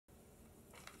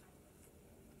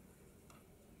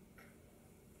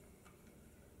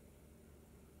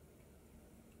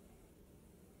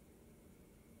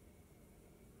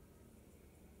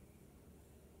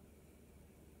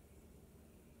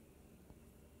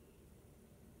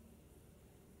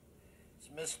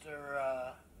Mr.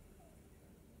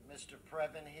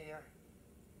 Preven here?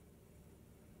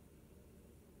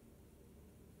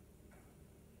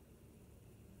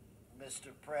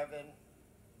 Mr. Preven,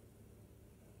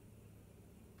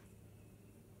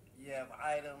 you have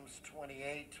items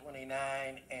 28,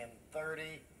 29, and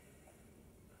 30.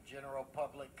 General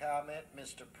public comment,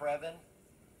 Mr. Preven.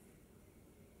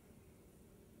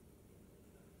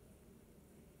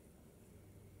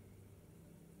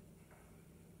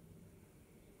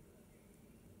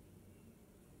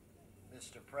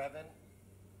 Mr. Preven,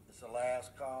 it's the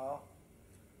last call.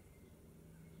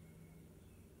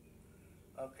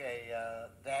 Okay,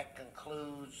 that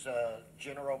concludes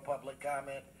general public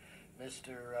comment.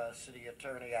 Mr. City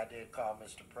Attorney, I did call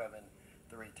Mr. Preven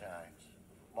 3 times.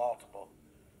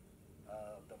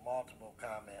 The multiple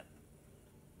comment.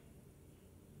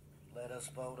 Let us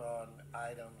vote on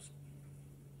items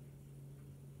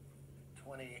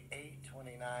 28,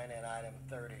 29, and item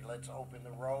 30. Let's open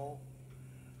the roll,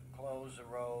 close the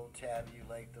roll,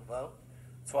 tabulate the vote.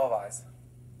 12 ayes.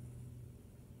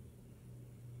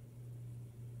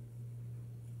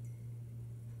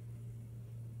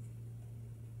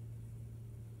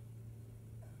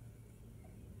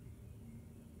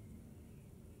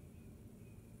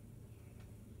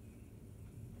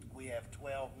 We have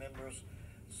 12 members,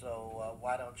 so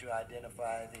why don't you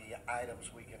identify the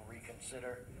items we can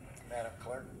reconsider, Madam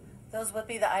Clerk? Those would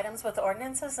be the items with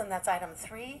ordinances, and that's item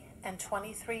 3 and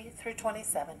 23 through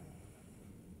 27.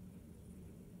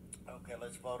 Okay,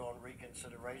 let's vote on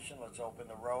reconsideration. Let's open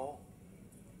the roll,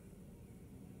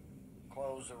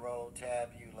 close the roll,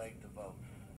 tabulate the vote.